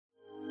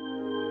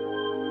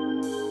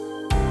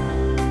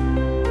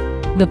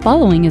The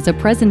following is a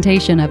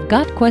presentation of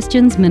Got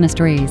Questions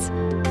Ministries.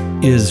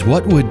 Is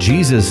What Would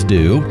Jesus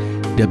Do,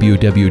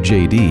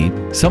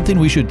 WWJD, something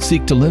we should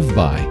seek to live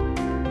by?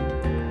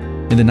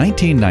 In the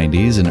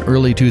 1990s and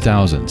early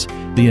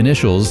 2000s, the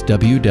initials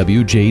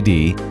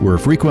WWJD were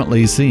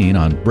frequently seen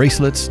on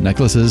bracelets,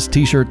 necklaces,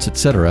 t-shirts,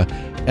 etc.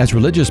 as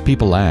religious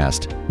people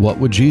asked, "What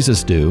would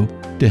Jesus do?"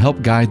 to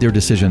help guide their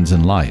decisions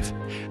in life.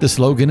 The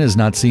slogan is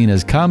not seen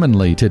as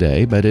commonly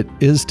today, but it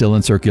is still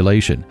in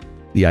circulation.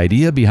 The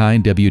idea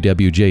behind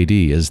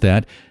WWJD is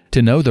that,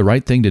 to know the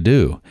right thing to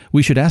do,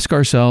 we should ask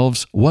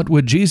ourselves, what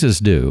would Jesus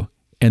do?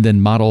 And then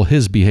model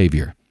his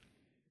behavior.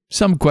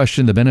 Some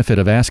question the benefit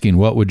of asking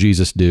what would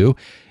Jesus do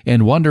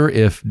and wonder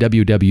if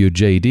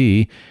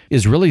WWJD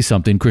is really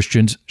something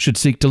Christians should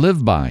seek to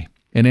live by.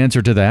 In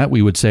answer to that,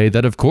 we would say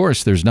that of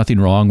course there's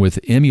nothing wrong with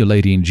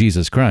emulating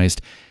Jesus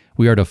Christ.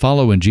 We are to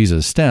follow in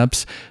Jesus'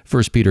 steps,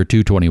 1 Peter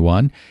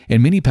 2:21,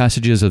 and many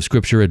passages of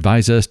Scripture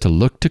advise us to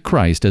look to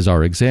Christ as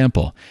our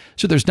example.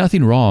 So there's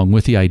nothing wrong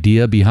with the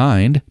idea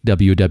behind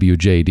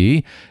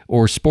WWJD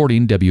or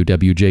sporting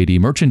WWJD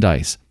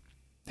merchandise.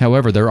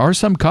 However, there are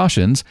some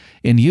cautions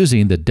in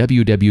using the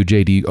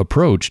WWJD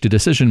approach to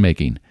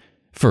decision-making.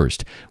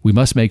 First, we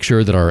must make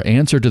sure that our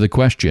answer to the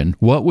question,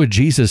 what would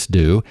Jesus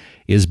do,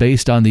 is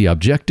based on the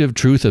objective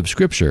truth of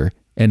Scripture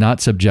and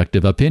not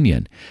subjective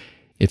opinion.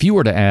 If you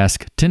were to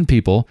ask 10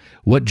 people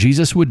what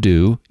Jesus would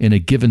do in a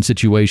given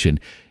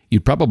situation,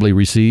 you'd probably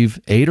receive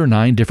 8 or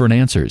 9 different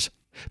answers.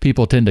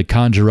 People tend to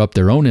conjure up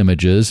their own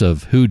images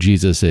of who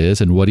Jesus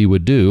is and what he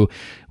would do.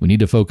 We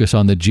need to focus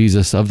on the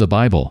Jesus of the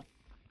Bible.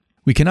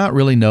 We cannot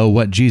really know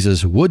what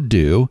Jesus would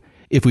do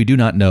if we do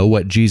not know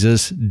what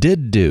Jesus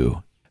did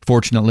do.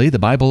 Fortunately, the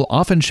Bible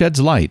often sheds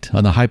light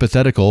on the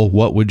hypothetical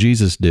what would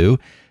Jesus do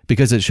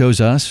because it shows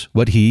us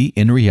what he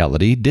in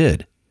reality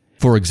did.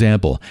 For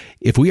example,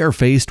 if we are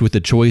faced with the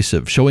choice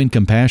of showing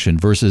compassion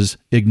versus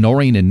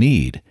ignoring a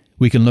need,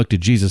 we can look to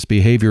Jesus'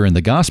 behavior in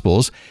the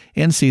Gospels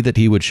and see that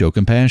he would show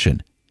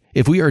compassion.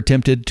 If we are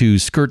tempted to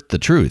skirt the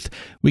truth,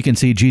 we can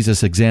see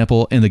Jesus'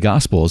 example in the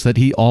Gospels that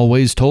he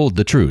always told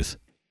the truth.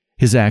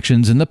 His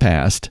actions in the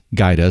past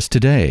guide us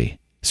today.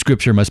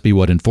 Scripture must be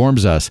what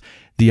informs us.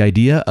 The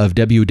idea of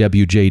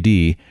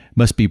WWJD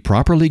must be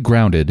properly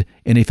grounded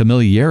in a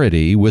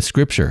familiarity with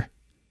Scripture.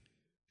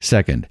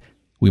 Second,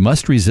 we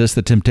must resist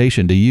the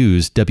temptation to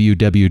use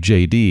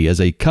WWJD as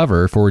a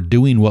cover for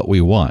doing what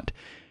we want.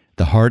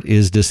 The heart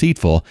is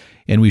deceitful,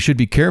 and we should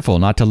be careful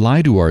not to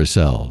lie to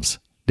ourselves.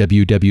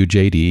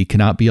 WWJD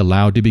cannot be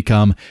allowed to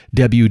become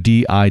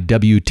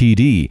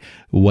WDIWTD,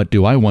 what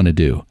do I want to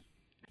do?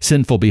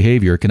 Sinful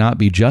behavior cannot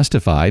be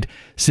justified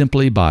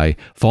simply by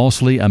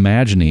falsely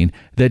imagining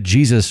that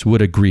Jesus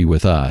would agree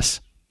with us.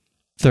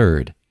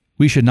 Third,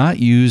 we should not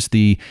use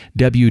the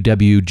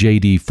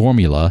WWJD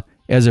formula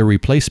as a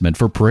replacement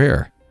for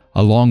prayer.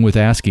 Along with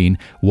asking,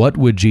 what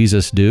would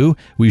Jesus do?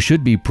 We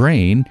should be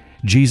praying,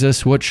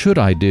 Jesus, what should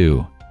I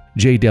do?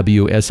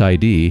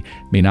 JWSID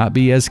may not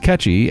be as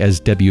catchy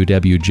as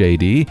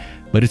WWJD,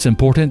 but it's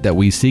important that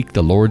we seek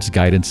the Lord's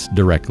guidance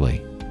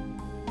directly.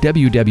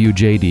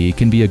 WWJD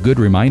can be a good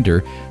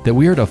reminder that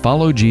we are to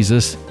follow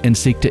Jesus and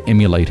seek to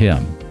emulate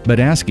him. But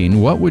asking,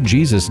 what would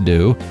Jesus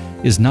do,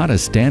 is not a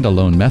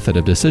standalone method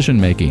of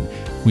decision-making.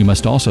 We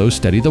must also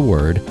study the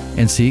Word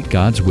and seek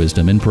God's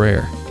wisdom in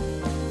prayer.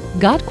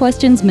 Got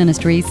Questions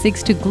Ministry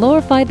seeks to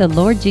glorify the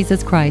Lord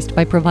Jesus Christ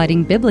by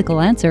providing biblical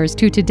answers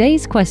to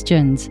today's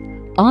questions.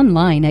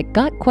 Online at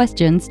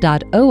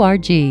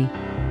gotquestions.org.